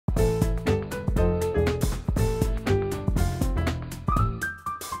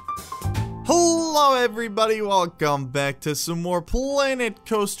everybody, welcome back to some more Planet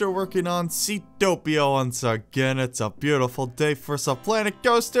Coaster, working on Seatopia once again. It's a beautiful day for some Planet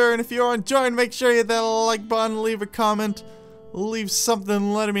Coaster, and if you're enjoying, make sure you hit that like button, leave a comment, leave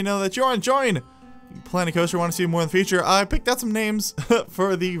something letting me know that you're enjoying Planet Coaster, want to see more in the future. I picked out some names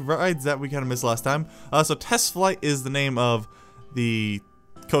for the rides that we kind of missed last time. So Test Flight is the name of the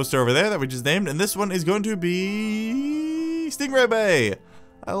coaster over there that we just named, and this one is going to be Stingray Bay.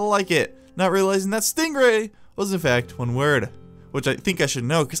 I like it. Not realizing that Stingray was in fact one word, which I think I should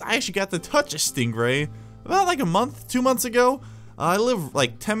know because I actually got to touch a Stingray about like a month, 2 months ago. I live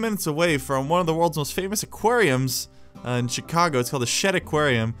like 10 minutes away from one of the world's most famous aquariums in Chicago. It's called the Shed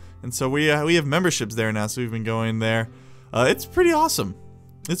Aquarium, and so we have memberships there now, so we've been going there. It's pretty awesome.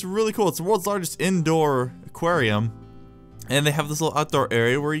 It's really cool. It's the world's largest indoor aquarium, and they have this little outdoor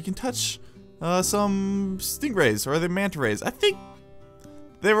area where you can touch some stingrays, or the manta rays. I think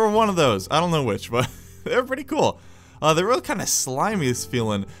they were one of those. I don't know which, but they're pretty cool. They're really kind of slimy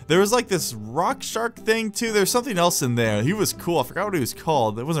feeling. There was like this rock shark thing too. There's something else in there. He was cool. I forgot what he was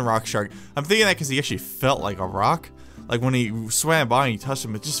called. It wasn't rock shark. I'm thinking that because he actually felt like a rock. Like when he swam by and you touched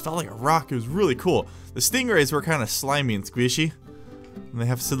him, it just felt like a rock. It was really cool. The stingrays were kind of slimy and squishy, and they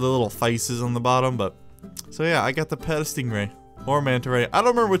have silly little faces on the bottom. But so yeah, I got the pet a stingray or manta ray. I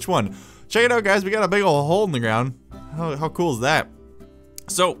don't remember which one. Check it out, guys. We got a big old hole in the ground. How cool is that?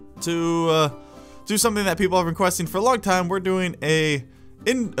 So, to do something that people have been requesting for a long time, we're doing a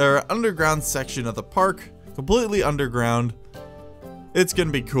underground section of the park, completely underground. It's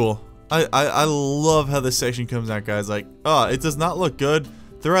gonna be cool. I love how this section comes out, guys. Like, it does not look good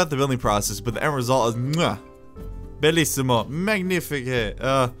throughout the building process, but the end result is mwah, bellissimo, magnifique,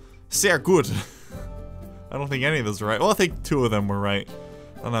 sehr gut. I don't think any of those are right. Well, I think 2 of them were right,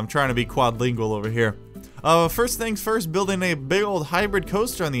 and I'm trying to be quadlingual over here. First things first, building a big old hybrid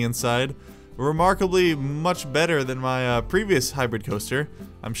coaster on the inside. Remarkably much better than my previous hybrid coaster.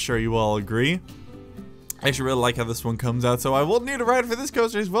 I'm sure you all agree. I actually really like how this one comes out, so I will need a ride for this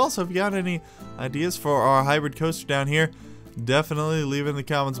coaster as well. So if you got any ideas for our hybrid coaster down here, definitely leave it in the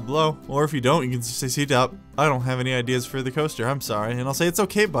comments below. Or if you don't, you can just say, "Seat up, I don't have any ideas for the coaster, I'm sorry." And I'll say, "It's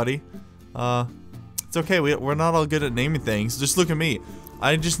okay, buddy. It's okay, we're not all good at naming things. Just look at me.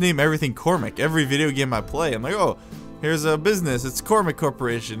 I just name everything Cormac. Every video game I play, I'm like, oh, here's a business, it's Cormac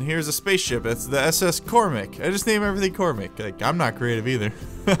Corporation. Here's a spaceship, it's the SS Cormac. I just name everything Cormac. Like, I'm not creative either.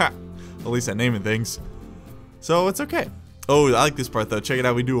 At least at naming things. So it's okay. Oh, I like this part though. Check it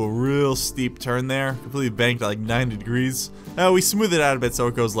out. We do a real steep turn there. Completely banked at like 90 degrees. We smooth it out a bit so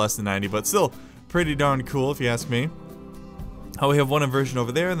it goes less than 90, but still pretty darn cool if you ask me. We have one inversion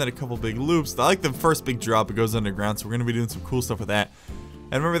over there and then a couple big loops. I like the first big drop. It goes underground, so we're going to be doing some cool stuff with that.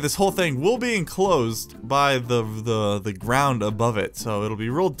 And remember, this whole thing will be enclosed by the ground above it, so it'll be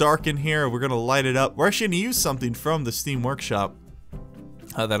real dark in here. We're gonna light it up. We're actually gonna use something from the Steam Workshop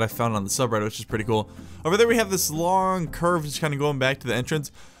that I found on the subreddit, which is pretty cool. Over there we have this long curve just kind of going back to the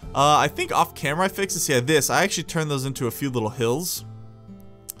entrance. I think off camera I fixed this. Yeah, this. I actually turned those into a few little hills.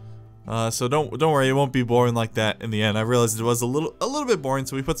 So don't worry, it won't be boring like that in the end. I realized it was a little bit boring,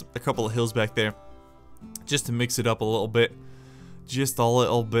 so we put a couple of hills back there just to mix it up a little bit. Just a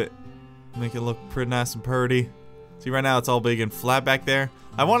little bit. Make it look pretty nice and pretty. See, right now it's all big and flat back there.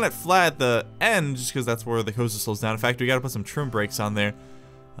 I want it flat at the end just because that's where the coaster slows down. In fact, we gotta put some trim brakes on there.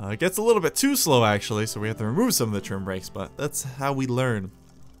 It gets a little bit too slow actually, so we have to remove some of the trim brakes, but that's how we learn.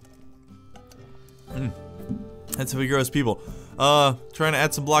 That's how we grow as people. Trying to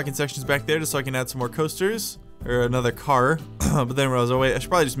add some blocking sections back there just so I can add some more coasters. Or another car. But then I realized, oh wait, I should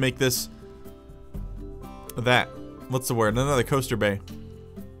probably just make this what's the word? Another coaster bay.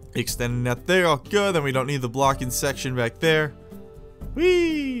 Extending that there, all good. Then we don't need the blocking section back there.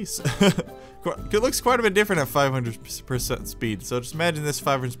 Whee! It looks quite a bit different at 500% speed. So just imagine this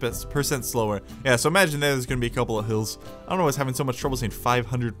 500% slower. Yeah, so imagine there's going to be a couple of hills. I don't know what's having so much trouble saying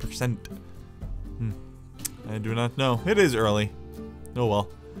 500%. I do not know. It is early. Oh well.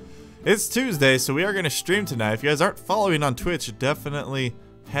 It's Tuesday, so we are going to stream tonight. If you guys aren't following on Twitch, definitely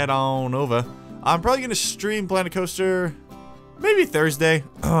head on over. I'm probably going to stream Planet Coaster maybe Thursday.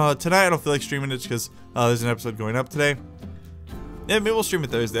 Tonight I don't feel like streaming it just because there's an episode going up today. Yeah, maybe we'll stream it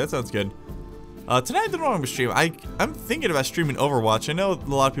Thursday. That sounds good. Tonight I don't know what I'm going to stream. I'm thinking about streaming Overwatch. I know a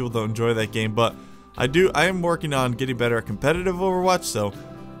lot of people don't enjoy that game, but I am working on getting better at competitive Overwatch, so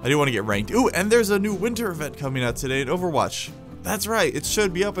I do want to get ranked. Ooh, and there's a new winter event coming out today in Overwatch. That's right. It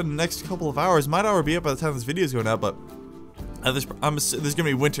should be up in the next couple of hours. Might already be up by the time this video is going out, but there's going to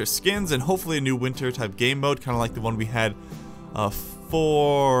be winter skins and hopefully a new winter type game mode, kind of like the one we had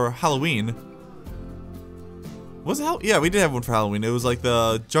for Halloween. Was it yeah, we did have one for Halloween. It was like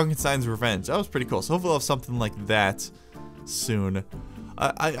the Junkenstein's Revenge. That was pretty cool. So hopefully we'll have something like that soon.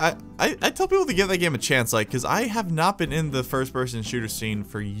 I tell people to give that game a chance, like, because I have not been in the first-person shooter scene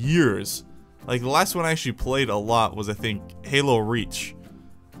for years. Like, the last one I actually played a lot was, I think, Halo Reach.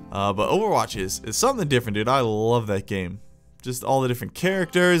 But Overwatch is something different, dude. I love that game. Just all the different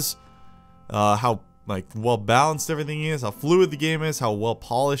characters, how, like, well-balanced everything is, how fluid the game is, how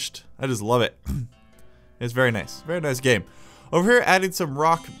well-polished. I just love it. It's very nice. Very nice game. Over here, adding some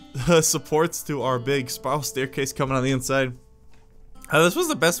rock supports to our big spiral staircase coming on the inside. This was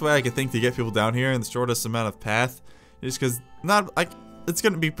the best way I could think to get people down here in the shortest amount of path. Just because it's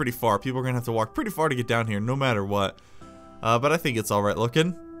going to be pretty far. People are going to have to walk pretty far to get down here no matter what. But I think it's alright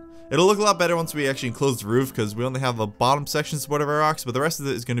looking. It'll look a lot better once we actually enclose the roof, because we only have the bottom sections of whatever rocks, but the rest of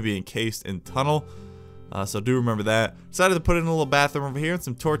it is going to be encased in tunnel. So do remember that. Decided to put in a little bathroom over here and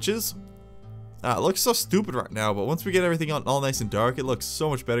some torches. It looks so stupid right now, but once we get everything all nice and dark, it looks so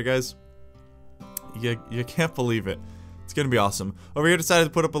much better, guys. You can't believe it. It's gonna be awesome. Over here, decided to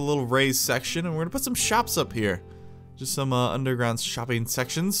put up a little raised section, and we're gonna put some shops up here. Just some underground shopping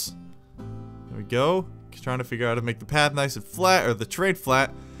sections. There we go. Trying to figure out how to make the path nice and flat, or the terrain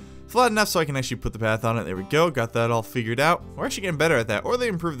flat. Flat enough so I can actually put the path on it. There we go. Got that all figured out. We're actually getting better at that, or they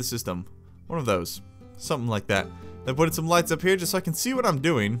improved the system. One of those. Something like that. Then putting some lights up here just so I can see what I'm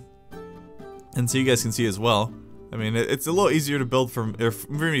doing. And so you guys can see as well. I mean, it's a little easier to build for me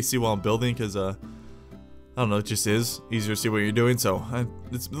to see while I'm building, because, I don't know, it just is easier to see what you're doing, so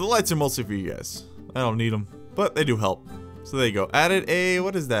the lights are mostly for you guys. I don't need them, but they do help. So there you go. Added a,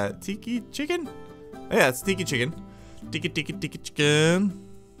 what is that? Tiki chicken? Oh, yeah, it's tiki chicken. Tiki chicken.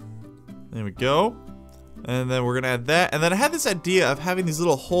 There we go. And then we're gonna add that. And then I had this idea of having these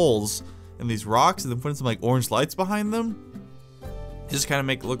little holes in these rocks and then putting some like orange lights behind them. Just kind of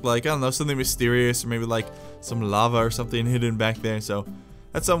make it look like, I don't know, something mysterious, or maybe like some lava or something hidden back there. So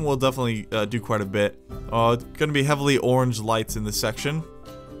that's something we'll definitely do quite a bit. It's gonna be heavily orange lights in this section,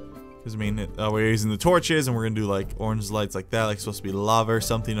 because I mean we're using the torches and we're gonna do like orange lights like that, like it's supposed to be lava or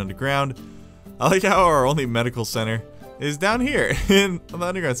something underground. I like how our only medical center is down here in the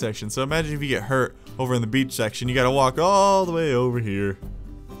underground section. So imagine if you get hurt over in the beach section, you gotta walk all the way over here.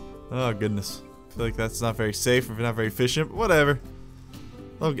 Oh goodness, I feel like that's not very safe or not very efficient, but whatever.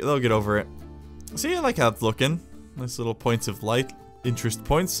 They'll get over it. See, I like how it's looking. Nice little points of light, interest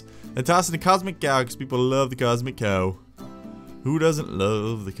points. And tossing the cosmic cow, because people love the cosmic cow. Who doesn't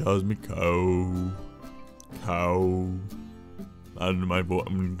love the cosmic cow? I'm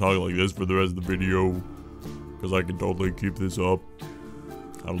talking like this for the rest of the video, because I can totally keep this up.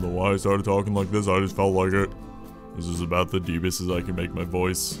 I don't know why I started talking like this. I just felt like it. This is about the deepest as I can make my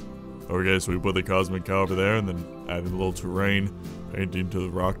voice. Okay, so we put the cosmic cow over there, and then added a little terrain painting to the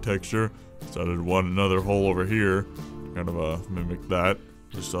rock texture. Decided to want another hole over here to kind of mimic that.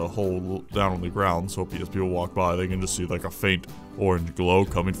 Just a hole down on the ground, so as people walk by, they can just see like a faint orange glow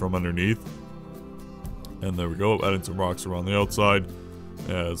coming from underneath. And there we go, adding some rocks around the outside.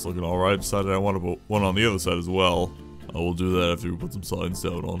 Yeah, it's looking alright. Decided I want to put one on the other side as well. I will do that after we put some signs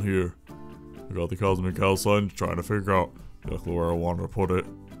down on here. I got the cosmic cow sign, trying to figure out exactly where I want to put it.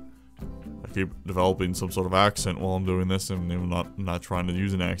 I keep developing some sort of accent while I'm doing this, and I'm not trying to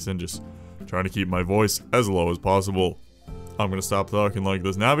use an accent, just trying to keep my voice as low as possible. I'm gonna stop talking like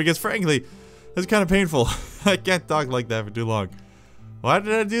this now because, frankly, it's kind of painful. I can't talk like that for too long. Why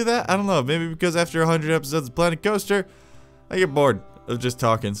did I do that? I don't know. Maybe because after 100 episodes of Planet Coaster, I get bored of just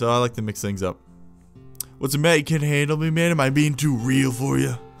talking, so I like to mix things up. What's the matter? You can't handle me, man? Am I being too real for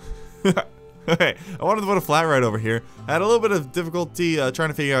you? Okay, I wanted to put a flat right over here. I had a little bit of difficulty trying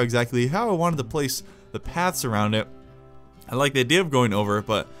to figure out exactly how I wanted to place the paths around it. I like the idea of going over it,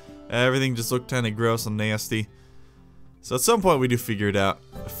 but everything just looked kind of gross and nasty. So at some point we do figure it out.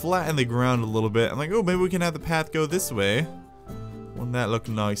 Flatten the ground a little bit. I'm like, oh, maybe we can have the path go this way. Wouldn't that look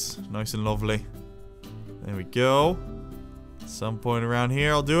nice? Nice and lovely. There we go. At some point around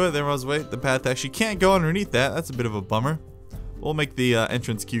here I'll do it. Then wait, the path actually can't go underneath that. That's a bit of a bummer. We'll make the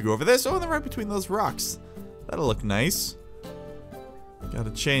entrance queue go over this. Oh, and then right between those rocks. That'll look nice.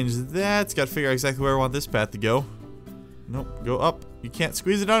 Gotta change that. Gotta figure out exactly where I want this path to go. Nope, go up. You can't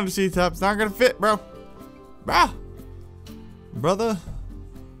squeeze it under the top. It's not gonna fit, bro. Brother.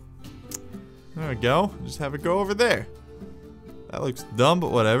 There we go. Just have it go over there. That looks dumb,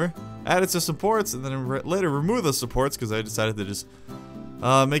 but whatever. Added some supports, and then later remove the supports because I decided to just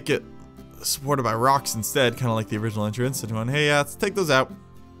make it supported by rocks instead, kind of like the original entrance. And went, hey, let's take those out.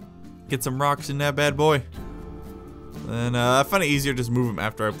 Get some rocks in that bad boy. And I find it easier to just move them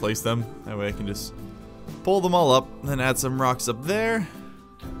after I place them. That way I can just pull them all up, and then add some rocks up there.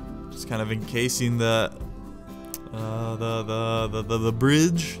 Just kind of encasing the The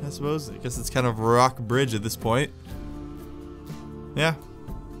bridge, I suppose. I guess it's kind of a rock bridge at this point. Yeah.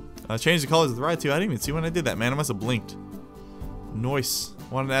 Change the colors of the ride too. I didn't even see when I did that, man. I must have blinked. Nice.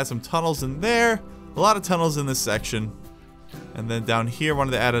 Wanted to add some tunnels in there. A lot of tunnels in this section. And then down here,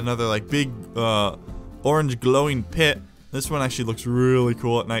 wanted to add another like big orange glowing pit. This one actually looks really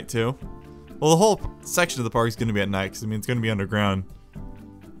cool at night too. Well, the whole section of the park is going to be at night, because I mean it's going to be underground.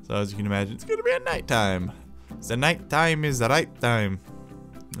 So as you can imagine, it's going to be at nighttime. The nighttime is the right time.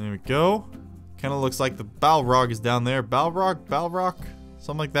 There we go. Kind of looks like the Balrog is down there. Balrog,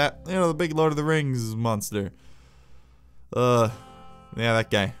 something like that. You know, the big Lord of the Rings monster. Yeah, that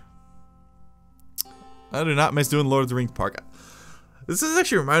guy. I do not miss doing Lord of the Rings park. This is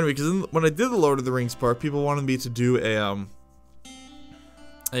actually reminded me, because when I did the Lord of the Rings park, people wanted me to do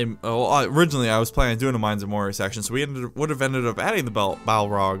originally I was planning on doing a Mines of Moria section, so we would have ended up adding the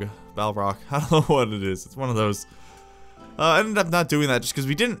Balrog. I don't know what it is. It's one of those. I ended up not doing that just because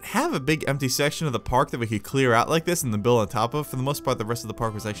we didn't have a big empty section of the park that we could clear out like this and then build on top of. For the most part, the rest of the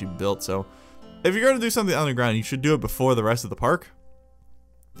park was actually built, so if you're going to do something underground, you should do it before the rest of the park.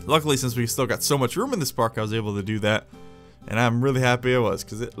 Luckily, since we still got so much room in this park, I was able to do that. And I'm really happy I was,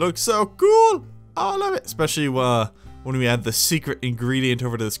 because it looks so cool. I love it. Especially when we add the secret ingredient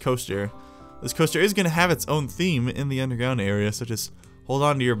over to this coaster. This coaster is going to have its own theme in the underground area, so just hold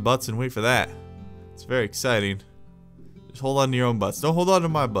on to your butts and wait for that. It's very exciting. Just hold on to your own butts. Don't hold on to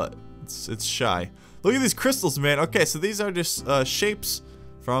my butt. It's shy. Look at these crystals, man. Okay, so these are just shapes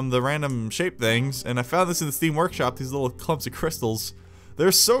from the random shape things. And I found this in the Steam Workshop, these little clumps of crystals.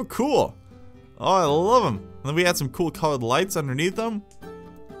 They're so cool. Oh, I love them. And then we add some cool colored lights underneath them.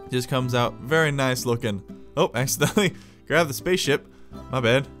 Just comes out very nice looking. Oh, accidentally grabbed the spaceship. My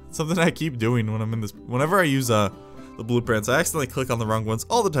bad. It's something I keep doing when I'm in this. Whenever I use the blueprints, I accidentally click on the wrong ones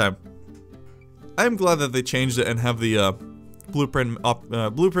all the time. I am glad that they changed it and have the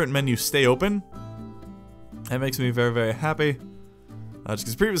blueprint menu stay open. That makes me very, very happy. Just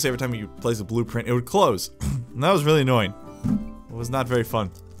because previously every time you place a blueprint, it would close. And that was really annoying. It was not very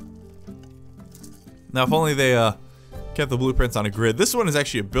fun. Now, if only they kept the blueprints on a grid. This one is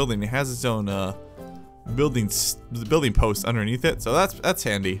actually a building. It has its own building post underneath it, so that's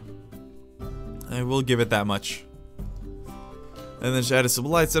handy. I will give it that much. And then she added some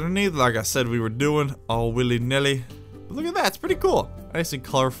lights underneath, like I said we were doing, all willy-nilly. But look at that, it's pretty cool. Nice and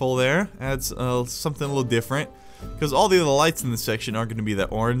colorful there. Adds something a little different. Because all the other lights in this section aren't going to be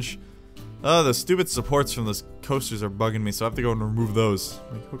that orange. The stupid supports from those coasters are bugging me, so I have to go and remove those.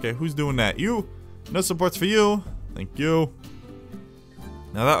 Like, okay, who's doing that? You? No supports for you. Thank you.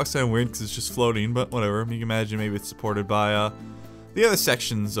 Now that looks kind of weird because it's just floating, but whatever. You can imagine maybe it's supported by the other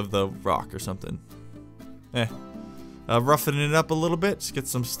sections of the rock or something. Roughing it up a little bit. Just get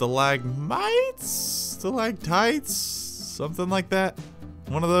some stalagmites? Stalactites? Something like that.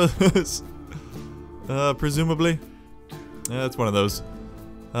 One of those. Presumably. Yeah, it's one of those.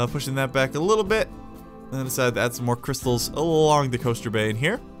 Pushing that back a little bit. And then decided to add some more crystals along the coaster bay in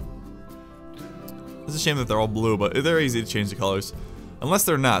here. It's a shame that they're all blue, but they're easy to change the colors. Unless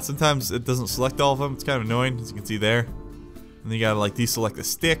they're not. Sometimes it doesn't select all of them. It's kind of annoying, as you can see there. And then you gotta like deselect the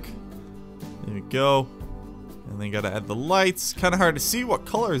stick. There we go. And then you gotta add the lights. Kind of hard to see what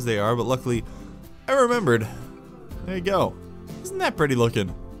colors they are, but luckily I remembered. There you go. Isn't that pretty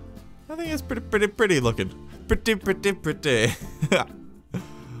looking? I think it's pretty looking. Pretty.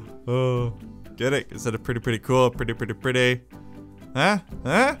 Oh, get it? Instead of pretty cool, pretty. Huh?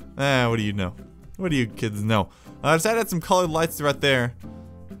 What do you know? What do you kids know? I just added some colored lights right there.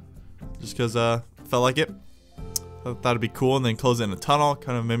 Just because felt like it. I thought it'd be cool, and then close it in a tunnel,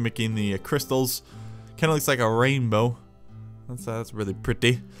 kind of mimicking the crystals. Kind of looks like a rainbow. That's really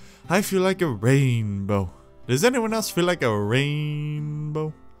pretty. I feel like a rainbow. Does anyone else feel like a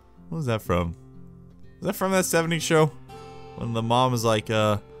rainbow? What was that from? Is that from that 70s show? When the mom is like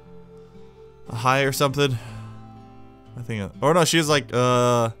high or something? I think. Oh no, she has like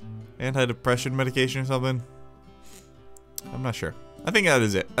antidepressant medication or something. I'm not sure. I think that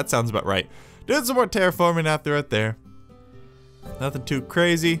is it. That sounds about right. Doing some more terraforming after right there. Nothing too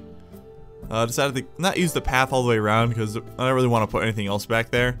crazy. Decided to not use the path all the way around because I don't really want to put anything else back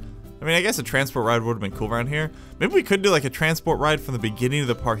there. I mean, I guess a transport ride would have been cool around here. Maybe we could do like a transport ride from the beginning of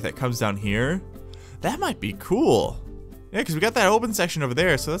the park that comes down here. That might be cool. Yeah, because we got that open section over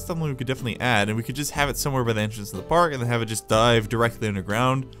there, so that's something we could definitely add. And we could just have it somewhere by the entrance to the park and then have it just dive directly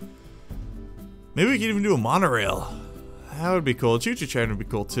underground. Maybe we could even do a monorail. That would be cool. Choo-choo train would be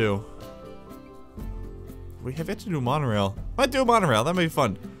cool too. We have yet to do a monorail. Might do a monorail. That might be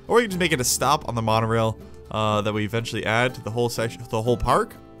fun. Or we could just make it a stop on the monorail that we eventually add to the whole section, the whole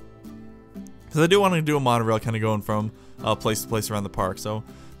park. Because I do want to do a monorail kind of going from place to place around the park. So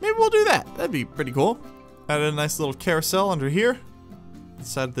maybe we'll do that. That'd be pretty cool. Added a nice little carousel under here.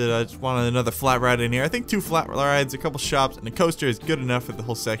 Decided that I just wanted another flat ride in here. I think 2 flat rides, a couple shops, and a coaster is good enough for the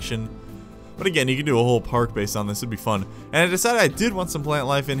whole section. But again, you can do a whole park based on this. It'd be fun. And I decided I did want some plant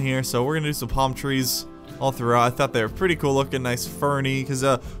life in here. So we're going to do some palm trees all throughout. I thought they were pretty cool looking, nice ferny. Because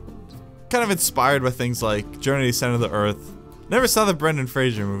kind of inspired by things like Journey to the Center of the Earth. Never saw the Brendan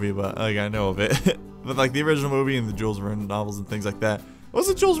Fraser movie, but like, I know of it. But like the original movie and the Jules Verne novels and things like that. Was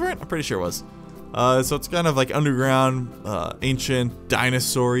it Jules Verne? I'm pretty sure it was. So it's kind of like underground, ancient,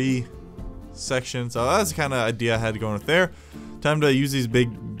 dinosaur-y section. So that's the kind of idea I had going with there. Time to use these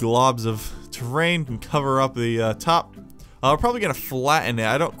big globs of terrain and cover up the top. We're probably going to flatten it.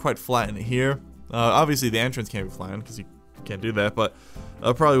 I don't quite flatten it here. Obviously the entrance can't be flattened because you can't do that, but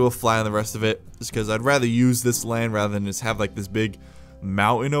I probably will flatten the rest of it just because I'd rather use this land rather than just have like this big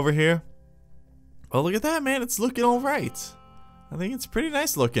mountain over here. Oh, look at that, man. It's looking all right. I think it's pretty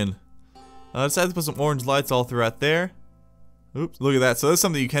nice looking. I decided to put some orange lights all throughout there. Oops, look at that. So that's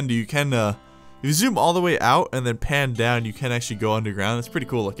something you can do. You can, if you zoom all the way out and then pan down, you can actually go underground. It's pretty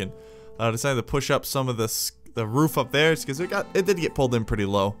cool looking. I decided to push up some of the roof up there just because it did get pulled in pretty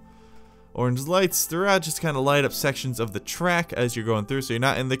low. Orange lights throughout just kind of light up sections of the track as you're going through, so you're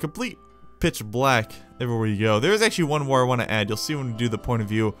not in the complete pitch black everywhere you go. There is actually one more I want to add. You'll see when we do the point of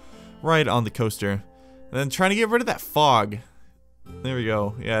view right on the coaster. And then trying to get rid of that fog. There we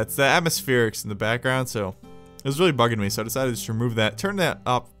go. Yeah, it's the atmospherics in the background, so it was really bugging me, so I decided to remove that. Turn it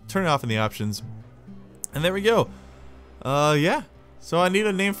off in the options. And there we go. Yeah. So I need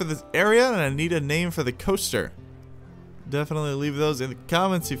a name for this area, and I need a name for the coaster. Definitely leave those in the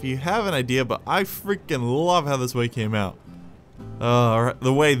comments if you have an idea, but I freaking love how this way came out.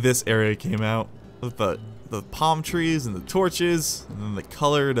 The way this area came out with the palm trees and the torches, and then the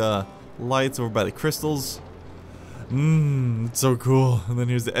colored lights over by the crystals. It's so cool. And then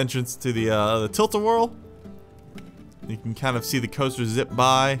here's the entrance to the tilt-a-whirl. You can kind of see the coaster zip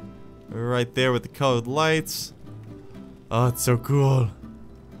by right there with the colored lights. Oh, it's so cool.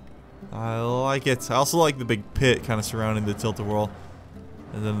 I like it. I also like the big pit kind of surrounding the tilt-a-whirl.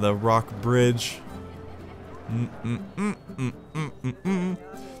 And then the rock bridge.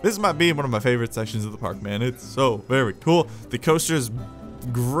 This might be one of my favorite sections of the park, man. It's so very cool. The coaster is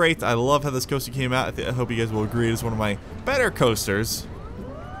great. I love how this coaster came out. I hope you guys will agree. It's one of my better coasters.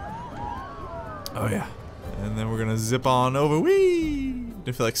 Oh, yeah. And then we're going to zip on over. Whee!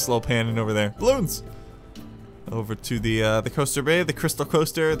 I feel like slow panning over there. Balloons! Over to the coaster bay, the crystal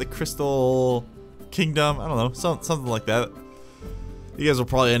coaster, the crystal kingdom. I don't know, something like that. You guys will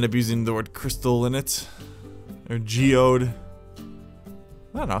probably end up using the word crystal in it, or geode.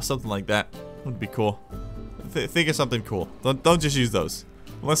 I don't know, something like that would be cool. Think of something cool. Don't just use those,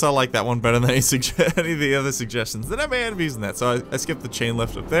 unless I like that one better than any of the other suggestions. Then I may end up using that. So I skipped the chain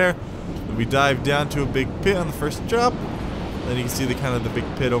lift up there. And we dive down to a big pit on the first drop. Then you can see the kind of the big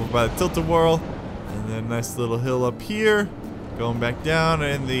pit over by the tilt-a-whirl. And then nice little hill up here, going back down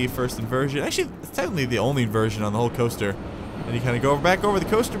in the first inversion. Actually, it's technically the only inversion on the whole coaster. And you kind of go back over the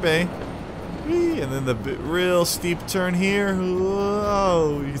coaster bay. Whee, and then the real steep turn here.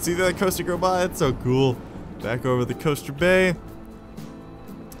 Whoa, you can see that coaster go by. It's so cool. Back over the coaster bay.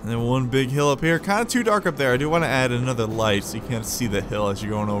 And then one big hill up here. Kind of too dark up there. I do want to add another light so you can't see the hill as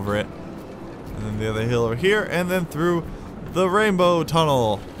you're going over it. And then the other hill over here. And then through the rainbow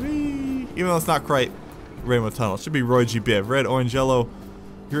tunnel. Whee. Even though it's not quite rainbow tunnel. It should be Roy G. Biv. Red, orange, yellow,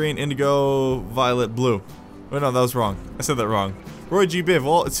 green, indigo, violet, blue. Oh no, that was wrong. I said that wrong. Roy G. Biv.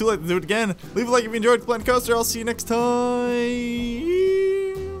 Well, it's too late to do it again. Leave a like if you enjoyed the Planet Coaster. I'll see you next time.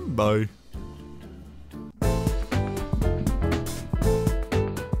 Bye.